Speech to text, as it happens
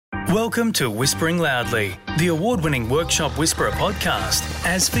Welcome to Whispering Loudly, the award-winning Workshop Whisperer podcast,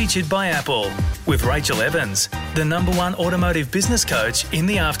 as featured by Apple, with Rachel Evans, the #1 automotive business coach in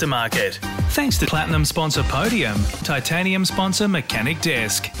the aftermarket. Thanks to Platinum sponsor Podium, Titanium sponsor Mechanic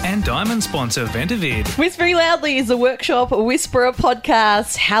Desk, and Diamond sponsor Ventavid. Whispering Loudly is a Workshop Whisperer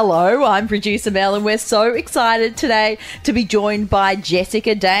podcast. Hello, I'm producer Mel, and we're so excited today to be joined by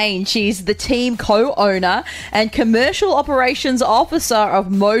Jessica Dane. She's the team co-owner and commercial operations officer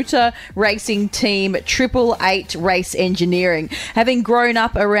of motor racing team 888 Race Engineering. Having grown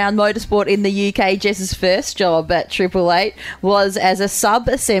up around motorsport in the UK, Jess's first job at 888 was as a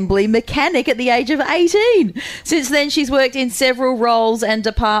sub-assembly mechanic at the age of 18. Since then, she's worked in several roles and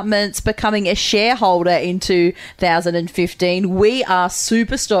departments, becoming a shareholder in 2015. We are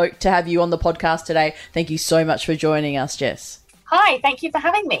super stoked to have you on the podcast today. Thank you so much for joining us, Jess. Hi, thank you for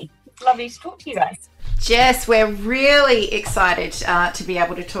having me. Lovely to talk to you guys. Jess, we're really excited to be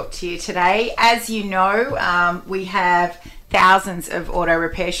able to talk to you today. As you know, we have thousands of auto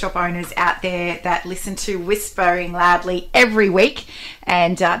repair shop owners out there that listen to Whispering Loudly every week,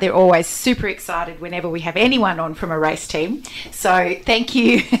 and they're always super excited whenever we have anyone on from a race team. So thank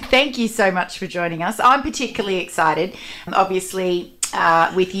you. Thank you so much for joining us. I'm particularly excited, obviously,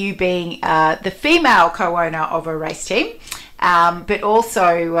 with you being the female co-owner of a race team. But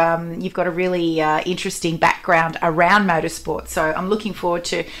also you've got a really interesting background around motorsport. So I'm looking forward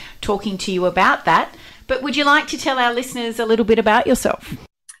to talking to you about that. But would you like to tell our listeners a little bit about yourself?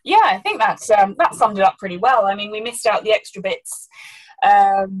 Yeah, I think that summed it up pretty well. I mean, we missed out the extra bits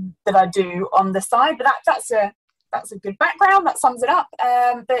that I do on the side, but that's a good background. That sums it up.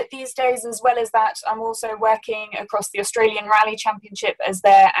 But these days, as well as that, I'm also working across the Australian Rally Championship as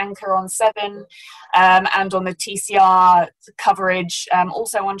their anchor on 7 and on the TCR coverage,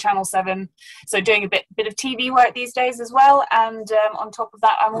 also on Channel 7. So doing a bit of TV work these days as well. And on top of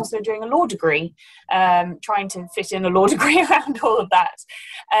that, I'm also doing a law degree, trying to fit in a law degree around all of that.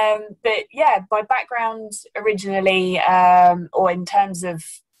 But yeah, my background originally, or in terms of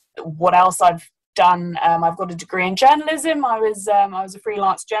what else I've done, I've got a degree in journalism. I was a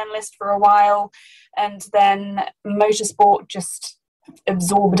freelance journalist for a while, and then motorsport just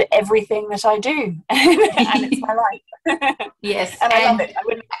absorbed everything that I do, and it's my life. Yes, and I love it. I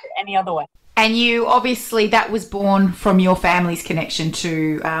wouldn't have it any other way. And you, obviously, that was born from your family's connection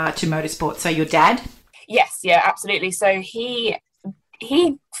to motorsport. So your dad? Yes, yeah, absolutely. So he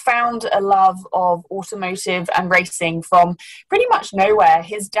found a love of automotive and racing from pretty much nowhere.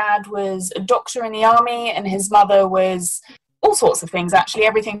 His dad was a doctor in the army, and his mother was all sorts of things, actually,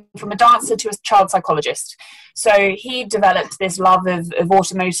 everything from a dancer to a child psychologist. So he developed this love of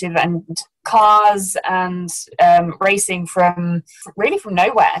automotive and cars and racing from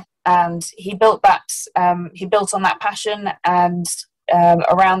nowhere. And he built that. He built on that passion, and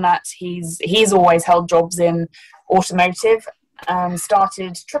around that, he's always held jobs in automotive.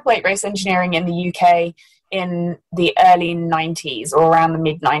 Started 888 Race Engineering in the UK in the early 90s, or around the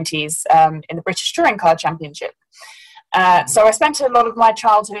mid-90s, in the British Touring Car Championship. So I spent a lot of my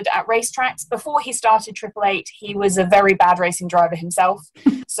childhood at racetracks. Before he started 888, he was a very bad racing driver himself.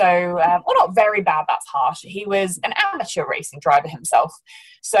 So, well, not very bad, that's harsh. He was an amateur racing driver himself.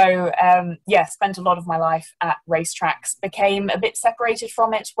 So, yeah, spent a lot of my life at racetracks. Became a bit separated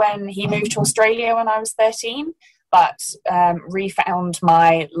from it when he moved to Australia when I was 13. But refound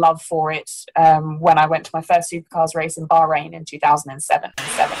my love for it when I went to my first supercars race in Bahrain in 2007.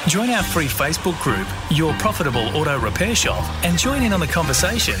 Join our free Facebook group, Your Profitable Auto Repair Shop, and join in on the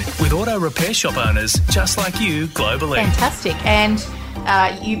conversation with auto repair shop owners just like you globally. Fantastic. And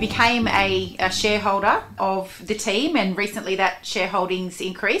you became a shareholder of the team, and recently that shareholding's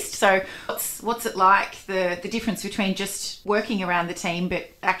increased. So what's it like, the difference between just working around the team but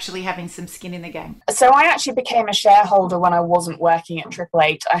actually having some skin in the game? So I actually became a shareholder when I wasn't working at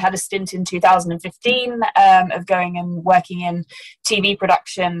 888. I had a stint in 2015 of going and working in TV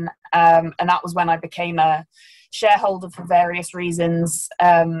production, and that was when I became a shareholder for various reasons.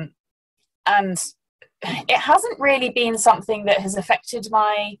 And it hasn't really been something that has affected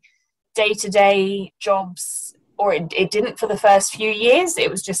my day-to-day jobs, or it didn't for the first few years.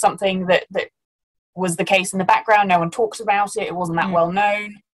 It was just something that was the case in the background. No one talked about it. It wasn't that well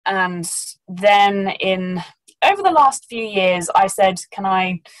known. And then over the last few years, I said,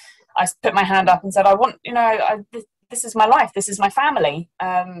 I put my hand up and said, I want, this is my life. This is my family.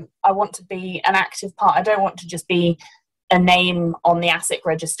 I want to be an active part. I don't want to just be a name on the ASIC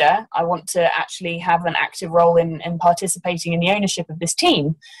register. I want to actually have an active role in participating in the ownership of this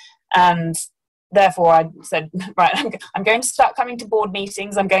team. And therefore I said, right, I'm going to start coming to board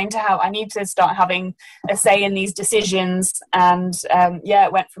meetings. I need to start having a say in these decisions. And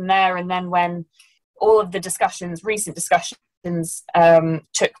it went from there. And then when all of the recent discussions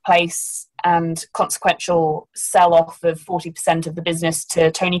took place, and consequential sell-off of 40% of the business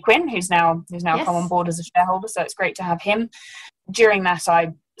to Tony Quinn, who's now yes. come on board as a shareholder. So it's great to have him. During that,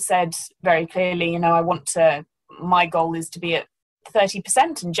 I said very clearly, my goal is to be at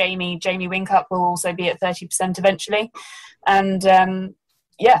 30%, and Jamie Winkup will also be at 30% eventually. And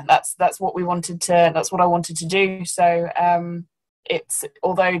that's what I wanted to do. So it's,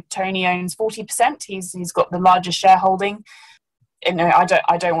 although Tony owns 40%, he's got the largest shareholding.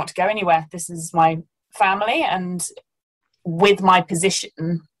 I don't want to go anywhere. This is my family, and with my position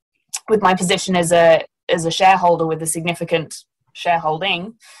as a shareholder with a significant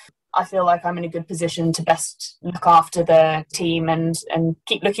shareholding, I feel like I'm in a good position to best look after the team and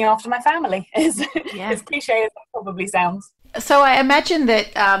keep looking after my family. As cliche as that probably sounds. So I imagine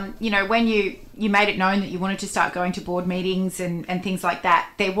that, when you made it known that you wanted to start going to board meetings and things like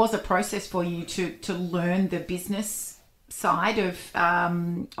that, there was a process for you to learn the business side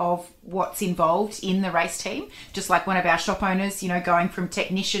of what's involved in the race team, just like one of our shop owners, going from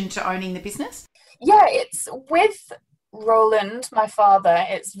technician to owning the business. Yeah, it's with Roland, my father,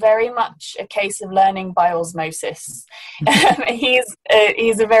 it's very much a case of learning by osmosis. He's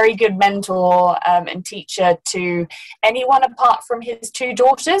a very good mentor and teacher to anyone apart from his two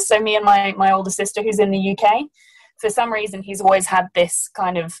daughters, so me and my older sister who's in the UK. For some reason, he's always had this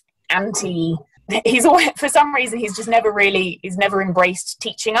kind of he's just never embraced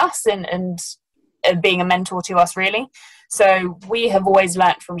teaching us and being a mentor to us, really. So we have always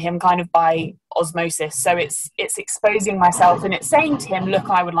learnt from him kind of by osmosis. So it's exposing myself, and it's saying to him, look,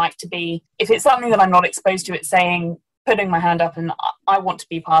 I would like to be, if it's something that I'm not exposed to, it's saying, putting my hand up, and I want to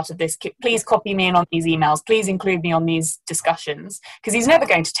be part of this. Please copy me in on these emails. Please include me on these discussions, because he's never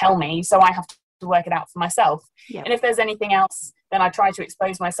going to tell me, so I have to work it out for myself. Yep. And if there's anything else, then I try to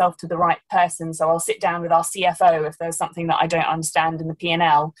expose myself to the right person. So I'll sit down with our CFO if there's something that I don't understand in the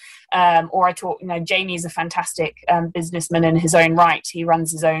P&L. Or I talk, Jamie's a fantastic businessman in his own right. He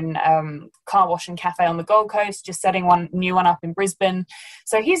runs his own car wash and cafe on the Gold Coast, just setting one new one up in Brisbane.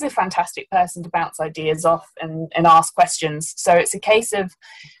 So he's a fantastic person to bounce ideas off and ask questions. So it's a case of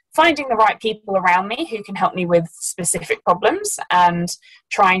finding the right people around me who can help me with specific problems and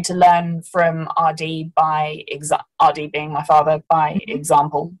trying to learn from RD RD being my father, by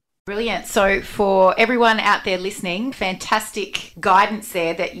example. Brilliant. So for everyone out there listening, fantastic guidance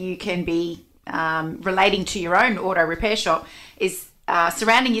there that you can be relating to your own auto repair shop is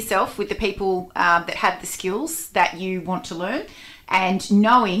surrounding yourself with the people that have the skills that you want to learn, and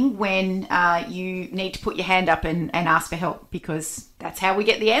knowing when you need to put your hand up and ask for help, because that's how we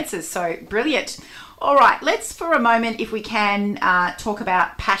get the answers. So brilliant. All right, let's for a moment, if we can, talk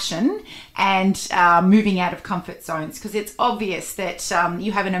about passion and moving out of comfort zones, because it's obvious that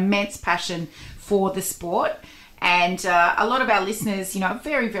you have an immense passion for the sport. And a lot of our listeners, are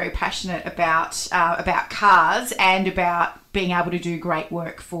very, very passionate about cars and about being able to do great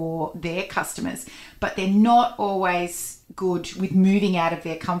work for their customers, but they're not always good with moving out of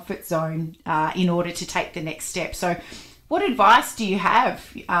their comfort zone in order to take the next step. So what advice do you have,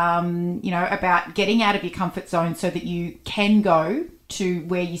 about getting out of your comfort zone so that you can go to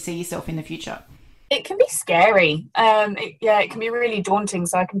where you see yourself in the future? It can be scary. It can be really daunting.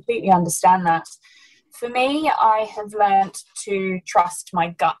 So I completely understand that. For me, I have learnt to trust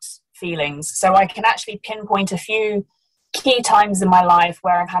my gut feelings. So I can actually pinpoint a few key times in my life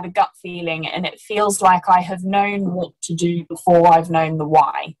where I've had a gut feeling and it feels like I have known what to do before I've known the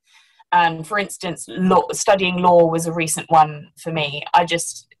why. And for instance, studying law was a recent one for me.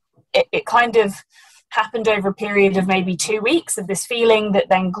 It kind of happened over a period of maybe 2 weeks of this feeling that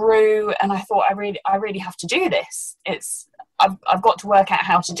then grew, and I thought I really have to do this. I've got to work out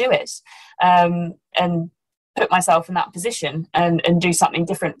how to do it, and put myself in that position and do something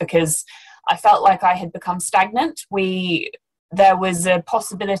different, because I felt like I had become stagnant. There was a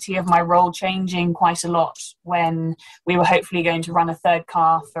possibility of my role changing quite a lot when we were hopefully going to run a third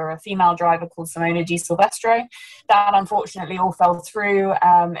car for a female driver called Simona Di Silvestro. That unfortunately all fell through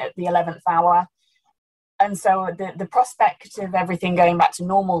at the 11th hour. And so the prospect of everything going back to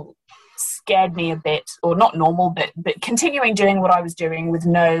normal scared me a bit, or not normal, but continuing doing what I was doing with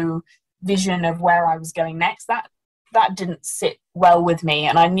no vision of where I was going next. That didn't sit well with me.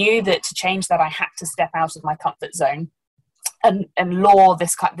 And I knew that to change that, I had to step out of my comfort zone. And law,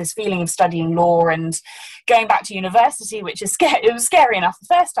 this feeling of studying law and going back to university, which is scary. It was scary enough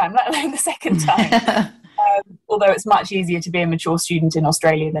the first time, let alone the second time. Although it's much easier to be a mature student in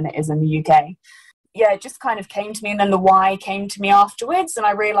Australia than it is in the UK. yeah, it just kind of came to me, and then the why came to me afterwards, and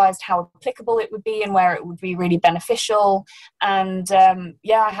I realized how applicable it would be and where it would be really beneficial. And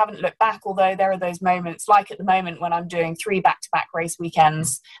yeah, I haven't looked back, although there are those moments, like at the moment when I'm doing 3 back-to-back race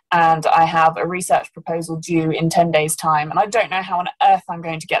weekends and I have a research proposal due in 10 days time, and I don't know how on earth I'm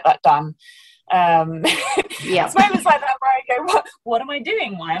going to get that done. Yeah. It's moments like that where I go, what am I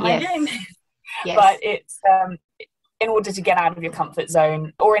doing? Why am I doing this? Yes. But it's in order to get out of your comfort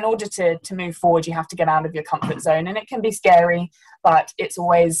zone, or in order to move forward, you have to get out of your comfort zone. And it can be scary, but it's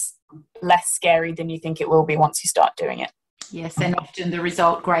always less scary than you think it will be once you start doing it. Yes, and often the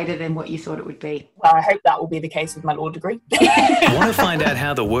result greater than what you thought it would be. Well, I hope that will be the case with my law degree. Want to find out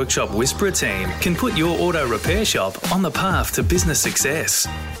how the Workshop Whisperer team can put your auto repair shop on the path to business success?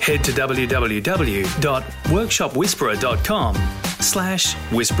 Head to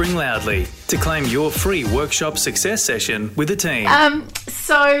www.workshopwhisperer.com/whispering loudly to claim your free workshop success session with the team.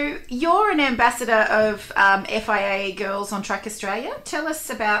 So you're an ambassador of FIA Girls on Track Australia. Tell us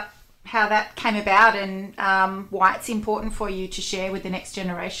about how that came about and why it's important for you to share with the next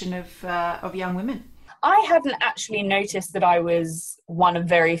generation of young women. I hadn't actually noticed that I was one of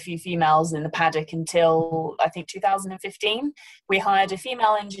very few females in the paddock until I think 2015. We hired a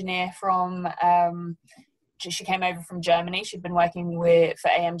female engineer from, she came over from Germany. She'd been working for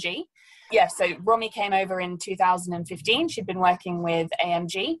AMG. Yeah, so Romy came over in 2015. She'd been working with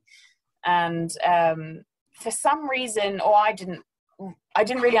AMG. And for some reason, or I didn't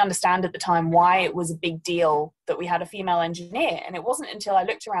really understand at the time why it was a big deal that we had a female engineer. And it wasn't until I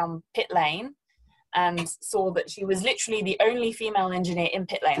looked around pit lane and saw that she was literally the only female engineer in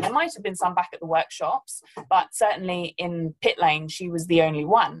pit lane. There might have been some back at the workshops, but certainly in pit lane, she was the only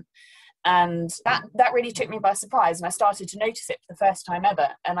one. And that really took me by surprise. And I started to notice it for the first time ever.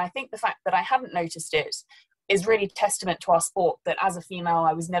 And I think the fact that I hadn't noticed it is really testament to our sport, that as a female,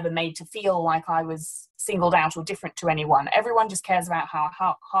 I was never made to feel like I was singled out or different to anyone. Everyone just cares about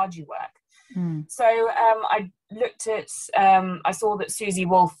how hard you work. So I looked at, I saw that Susie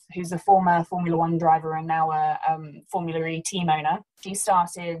Wolff, who's a former Formula One driver and now a Formula E team owner, she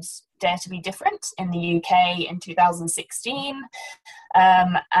started Dare to Be Different in the UK in 2016.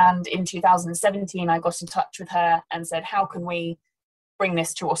 And in 2017, I got in touch with her and said, how can we bring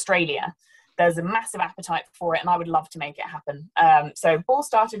this to Australia? There's a massive appetite for it and I would love to make it happen. So ball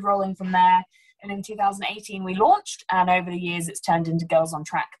started rolling from there. And in 2018, we launched, and over the years, it's turned into Girls on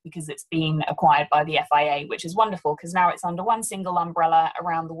Track because it's been acquired by the FIA, which is wonderful because now it's under one single umbrella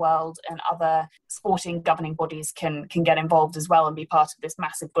around the world, and other sporting governing bodies can get involved as well and be part of this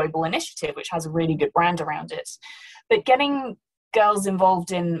massive global initiative, which has a really good brand around it. But getting girls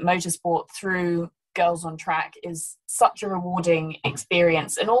involved in motorsport through Girls on Track is such a rewarding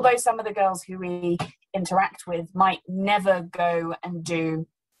experience. And although some of the girls who we interact with might never go and do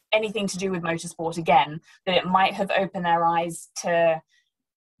anything to do with motorsport again, that it might have opened their eyes to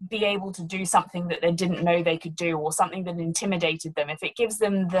be able to do something that they didn't know they could do, or something that intimidated them. If it gives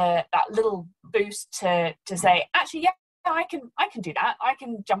them that little boost to say, actually, yeah, I can do that. I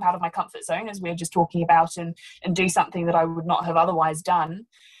can jump out of my comfort zone, as we were just talking about, and do something that I would not have otherwise done,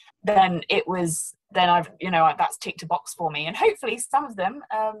 then that's ticked a box for me. And hopefully some of them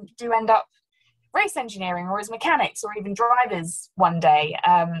do end up race engineering or as mechanics or even drivers one day,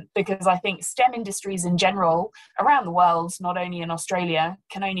 because I think STEM industries in general around the world, not only in Australia,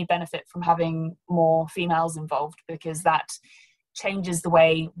 can only benefit from having more females involved, because that changes the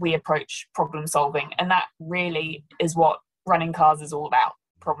way we approach problem solving. And that really is what running cars is all about.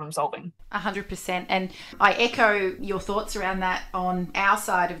 Problem solving. 100%. And I echo your thoughts around that. On our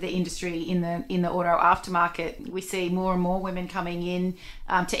side of the industry, in the auto aftermarket, we see more and more women coming in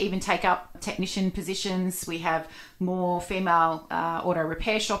to even take up technician positions. We have more female auto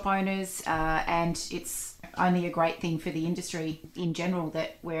repair shop owners, and it's only a great thing for the industry in general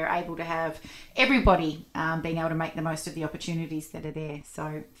that we're able to have everybody being able to make the most of the opportunities that are there.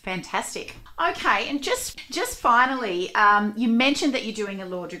 So fantastic. Okay, and just finally, you mentioned that you're doing a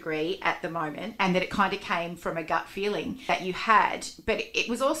law degree at the moment and that it kind of came from a gut feeling that you had, but it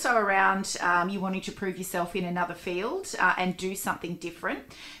was also around you wanting to prove yourself in another field and do something different.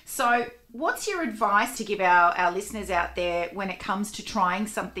 So what's your advice to give our listeners out there when it comes to trying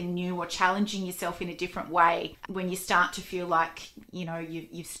something new or challenging yourself in a different way when you start to feel like,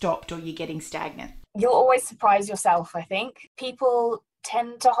 you've stopped or you're getting stagnant? You'll always surprise yourself, I think. People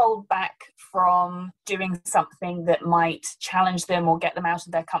tend to hold back from doing something that might challenge them or get them out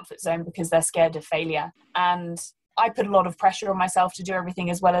of their comfort zone because they're scared of failure. And I put a lot of pressure on myself to do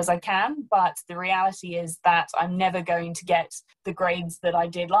everything as well as I can, but the reality is that I'm never going to get the grades that I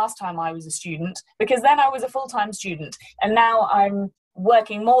did last time I was a student, because then I was a full-time student, and now I'm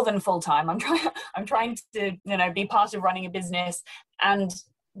working more than full time. I'm trying to, be part of running a business and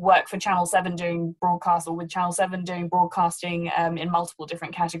work for Channel 7 doing broadcast, or with Channel 7 doing broadcasting in multiple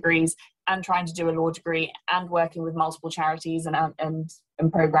different categories, and trying to do a law degree, and working with multiple charities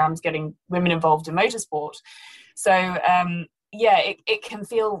and programs getting women involved in motorsport. So it can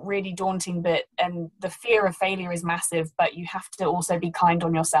feel really daunting, and the fear of failure is massive, but you have to also be kind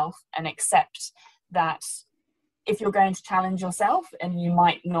on yourself and accept that if you're going to challenge yourself, and you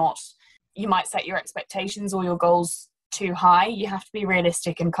might set your expectations or your goals too high, you have to be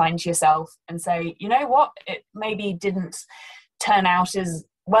realistic and kind to yourself and say, you know what, it maybe didn't turn out as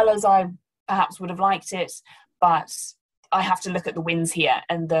well as I perhaps would have liked it, but I have to look at the wins here,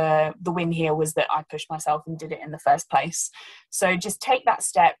 and the win here was that I pushed myself and did it in the first place. So just take that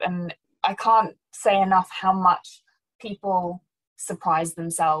step, and I can't say enough how much people surprise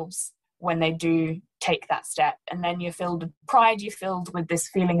themselves when they do take that step, and then you're filled with pride, you're filled with this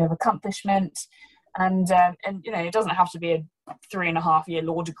feeling of accomplishment, and it doesn't have to be a 3.5-year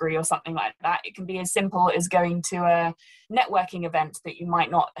law degree or something like that. It can be as simple as going to a networking event that you might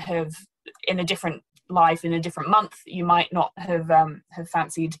not have in a different life, in a different month, you might not have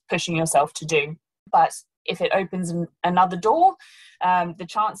fancied pushing yourself to do. But if it opens another door, the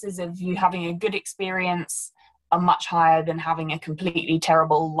chances of you having a good experience are much higher than having a completely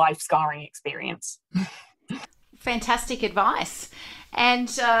terrible, life-scarring experience. Fantastic advice. And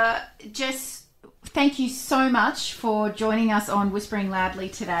Jess, thank you so much for joining us on Whispering Loudly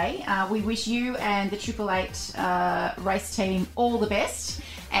today. We wish you and the 888 race team all the best,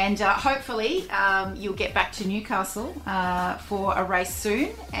 and hopefully you'll get back to Newcastle for a race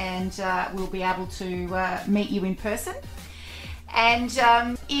soon, and we'll be able to meet you in person. And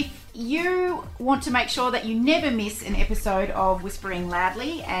if you want to make sure that you never miss an episode of Whispering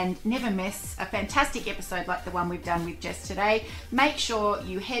Loudly and never miss a fantastic episode like the one we've done with Jess today, make sure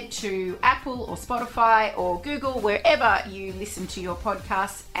you head to Apple or Spotify or Google, wherever you listen to your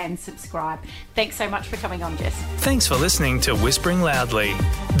podcasts, and subscribe. Thanks so much for coming on, Jess. Thanks for listening to Whispering Loudly,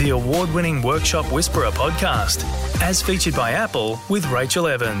 the award-winning Workshop Whisperer podcast, as featured by Apple with Rachel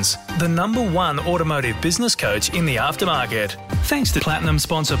Evans, the #1 automotive business coach in the aftermarket. Thanks to Platinum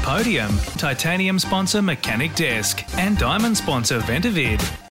sponsor Podium, Titanium sponsor Mechanic Desk, and Diamond sponsor Ventavid.